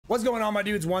What's going on, my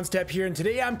dudes? Onestep here, and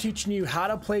today I'm teaching you how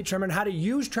to play Tremor and how to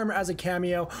use Tremor as a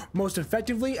cameo most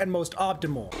effectively and most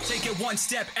optimal. Take it one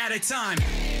step at a time.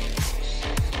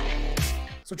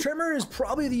 So Tremor is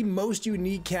probably the most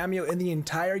unique cameo in the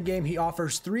entire game. He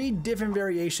offers 3 different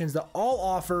variations that all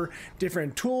offer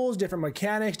different tools, different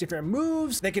mechanics, different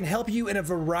moves that can help you in a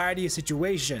variety of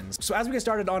situations. So as we get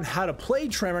started on how to play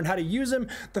Tremor and how to use him,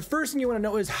 the first thing you want to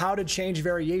know is how to change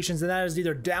variations, and that is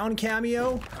either down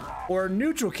cameo or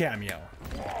neutral cameo.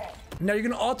 Now you're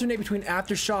going to alternate between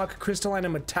Aftershock, Crystalline,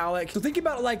 and Metallic. So think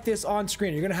about it like this on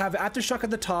screen. You're going to have Aftershock at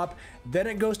the top, then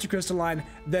it goes to Crystalline,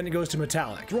 then it goes to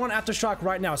Metallic. We're on Aftershock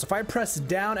right now. So if I press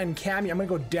down and Cameo, I'm going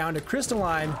to go down to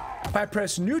Crystalline. If I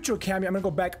press neutral Cameo, I'm going to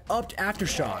go back up to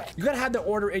Aftershock. You got to have the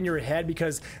order in your head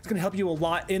because it's going to help you a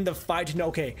lot in the fight to know,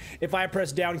 okay, if I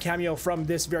press down Cameo from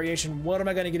this variation, what am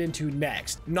I going to get into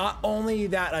next? Not only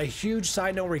that, a huge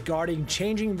side note regarding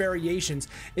changing variations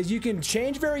is you can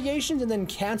change variations and then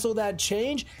cancel that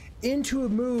change into a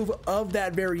move of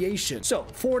that variation. So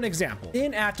for an example,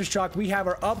 in Aftershock we have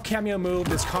our up cameo move,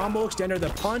 this combo extender, the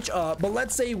punch up. But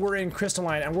let's say we're in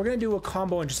Crystalline and we're going to do a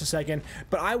combo in just a second,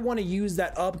 but I want to use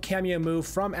that up cameo move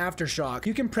from Aftershock.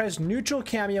 You can press neutral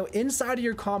cameo inside of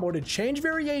your combo to change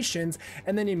variations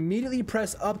and then immediately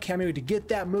press up cameo to get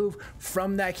that move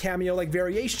from that cameo like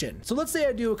variation. So let's say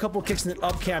I do a couple kicks in the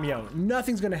up cameo.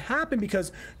 Nothing's going to happen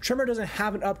because Tremor doesn't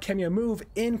have an up cameo move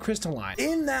in Crystalline.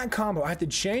 In that combo I have to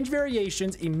change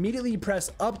variations, immediately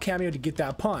press up cameo to get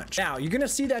that punch. Now you're gonna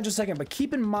see that in just a second, but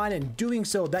keep in mind in doing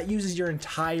so that uses your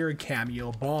entire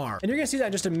cameo bar, and you're gonna see that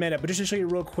in just a minute. But just to show you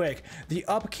real quick, the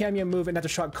up cameo move in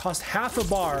Aftershock costs half a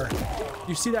bar.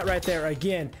 You see that right there.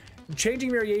 Again,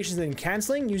 changing variations and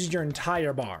canceling uses your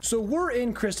entire bar. So we're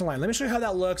in Crystalline. Let me show you how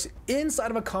that looks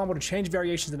inside of a combo to change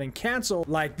variations and then cancel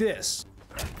like this.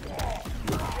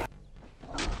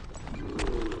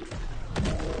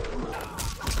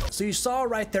 So you saw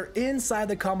right there inside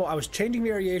the combo, I was changing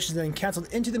variations and then canceled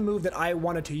into the move that I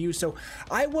wanted to use. So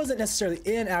I wasn't necessarily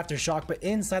in Aftershock, but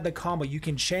inside the combo, you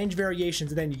can change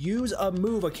variations and then use a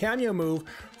move, a cameo move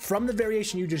from the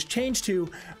variation you just changed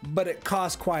to, but it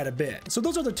costs quite a bit. So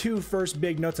those are the 2 first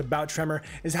big notes about Tremor,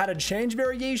 is how to change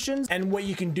variations and what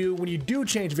you can do when you do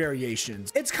change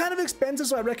variations. It's kind of expensive,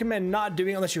 so I recommend not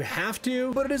doing it unless you have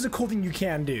to, but it is a cool thing you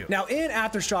can do. Now in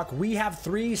Aftershock, we have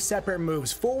 3 separate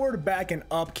moves: forward, back, and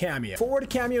up cameo. Forward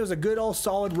cameo is a good old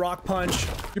solid rock punch.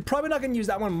 You're probably not going to use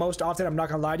that one most often, I'm not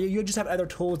going to lie to you. You'll just have other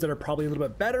tools that are probably a little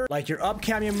bit better, like your up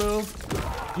cameo move.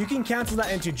 You can cancel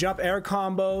that into jump air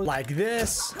combos like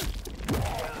this,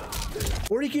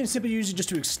 or you can simply use it just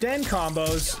to extend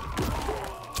combos.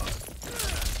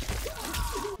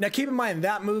 Now keep in mind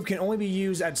that move can only be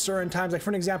used at certain times. Like for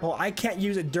an example, I can't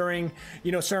use it during,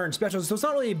 certain specials. So it's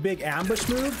not really a big ambush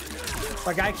move.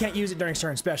 Like I can't use it during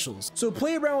certain specials. So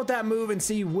play around with that move and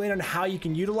see when and how you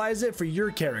can utilize it for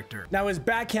your character. Now his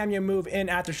back cameo move in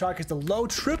Aftershock is the low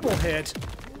triple hit.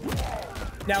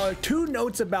 Now 2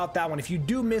 notes about that one: if you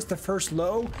do miss the first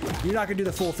low, you're not gonna do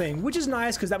the full thing, which is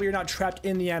nice because that way you're not trapped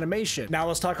in the animation. Now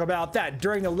let's talk about that.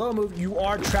 During the low move, you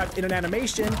are trapped in an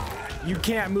animation. You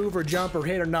can't move or jump or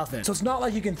hit or nothing. So it's not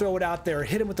like you can throw it out there,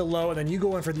 hit him with the low, and then you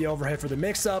go in for the overhead for the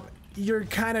mix-up. You're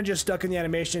kind of just stuck in the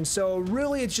animation. So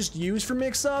really it's just used for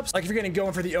mix-ups. Like if you're gonna go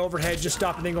in for the overhead, just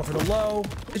stop and then go for the low.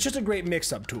 It's just a great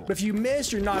mix-up tool. But if you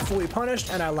miss, you're not fully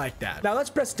punished, and I like that. Now let's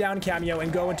press down cameo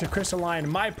and go into Crystalline,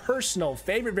 my personal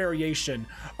favorite variation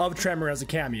of Tremor as a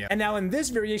cameo. And now in this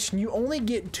variation, you only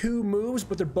get 2 moves,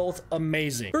 but they're both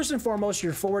amazing. First and foremost,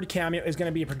 your forward cameo is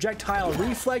gonna be a projectile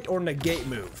reflect or negate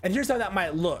move. And here's how that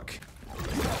might look.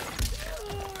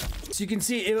 So you can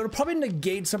see it'll probably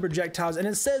negate some projectiles, and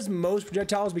it says most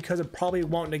projectiles because it probably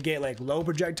won't negate like low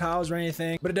projectiles or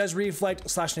anything, but it does reflect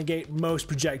 / negate most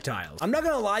projectiles. I'm not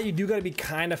gonna lie, you do gotta be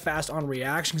kind of fast on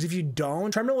reaction, because if you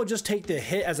don't, Tremor will just take the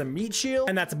hit as a meat shield,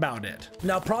 and that's about it.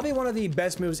 Now probably one of the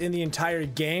best moves in the entire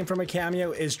game from a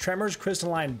cameo is Tremor's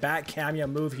Crystalline back cameo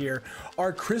move here.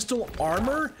 Our crystal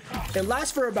armor, it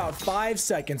lasts for about 5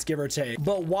 seconds give or take,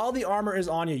 but while the armor is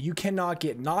on you, you cannot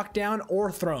get knocked down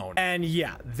or thrown. And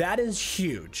yeah, that is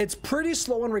huge. It's pretty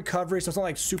slow in recovery, so it's not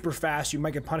like super fast. You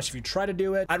might get punished if you try to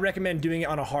do it. I'd recommend doing it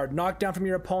on a hard knockdown from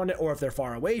your opponent, or if they're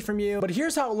far away from you. But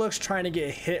here's how it looks trying to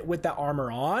get hit with that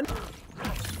armor on.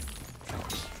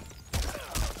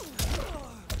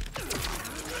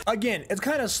 Again, it's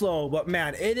kind of slow, but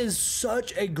man, it is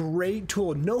such a great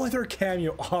tool. No other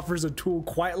cameo offers a tool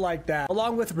quite like that,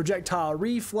 along with the projectile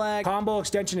reflex, combo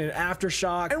extension, and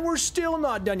aftershock. And we're still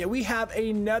not done yet. We have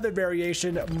another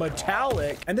variation,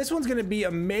 metallic, and this one's going to be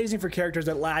amazing for characters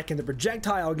that lack in the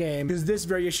projectile game, because this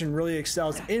variation really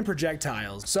excels in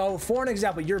projectiles. So for an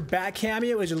example, your back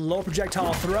cameo is a low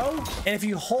projectile throw, and if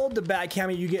you hold the back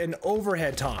cameo, you get an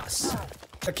overhead toss.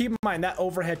 Now keep in mind that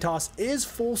overhead toss is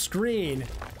full screen,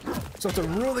 so it's a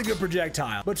really good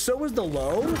projectile, but so is the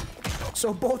low,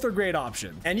 so both are great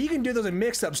options. And you can do those in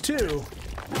mix-ups too.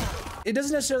 It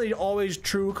doesn't necessarily always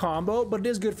true combo, but it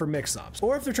is good for mix-ups.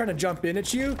 Or if they're trying to jump in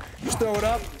at you, just throw it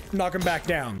up, knock them back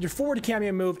down. Your forward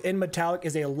cameo move in metallic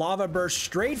is a lava burst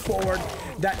straight forward.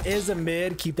 That is a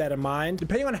mid, keep that in mind.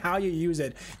 Depending on how you use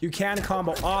it, you can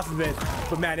combo off of it,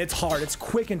 but man, it's hard. It's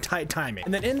quick and tight timing.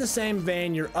 And then in the same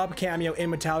vein, your up cameo in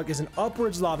metallic is an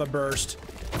upwards lava burst,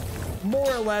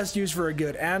 more or less used for a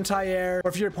good anti-air,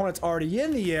 or if your opponent's already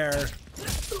in the air.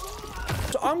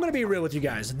 So I'm going to be real with you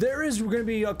guys. There is going to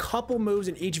be a couple moves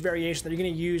in each variation that you're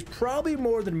going to use, probably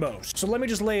more than most. So let me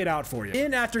just lay it out for you.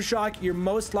 In Aftershock, you're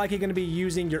most likely going to be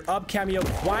using your up cameo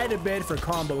quite a bit for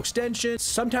combo extension,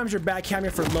 sometimes your back cameo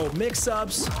for low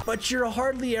mix-ups, but you're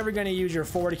hardly ever going to use your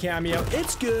forward cameo.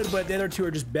 It's good, but the other two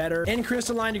are just better. In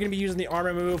Crystalline, you're going to be using the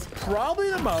armor move probably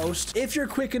the most. If you're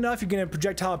quick enough, you're going to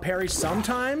projectile parry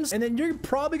sometimes, and then you're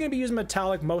probably going to be using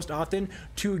metallic most often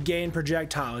to gain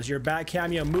projectiles. Your back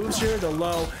cameo moves here, the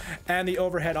low and the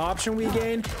overhead option we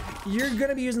gain. You're going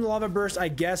to be using the lava burst, I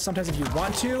guess, sometimes if you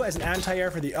want to, as an anti-air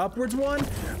for the upwards one,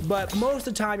 but most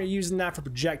of the time you're using that for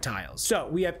projectiles. So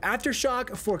we have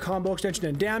Aftershock for combo extension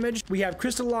and damage. We have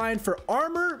Crystalline for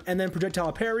armor and then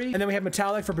projectile parry, and then we have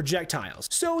metallic for projectiles.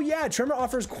 So yeah, Tremor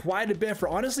offers quite a bit for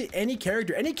honestly any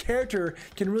character. Any character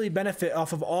can really benefit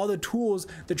off of all the tools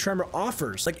that Tremor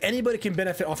offers. Like anybody can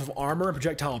benefit off of armor and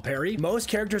projectile parry. Most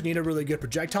characters need a really good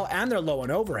projectile and they're low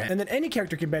on overhead, and then any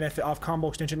character can benefit off combo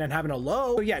extension and having a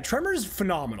low. So yeah, Tremor is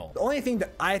phenomenal. The only thing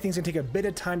that I think is gonna take a bit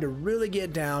of time to really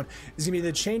get down is gonna be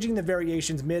the changing the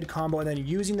variations mid combo and then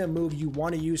using the move you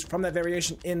want to use from that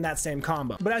variation in that same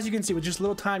combo. But as you can see, with just a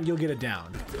little time, you'll get it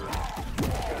down.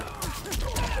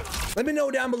 Let me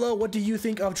know down below, what do you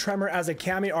think of Tremor as a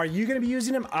cameo? Are you gonna be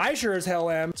using him? I sure as hell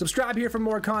am. Subscribe here for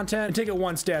more content and take it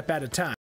one step at a time.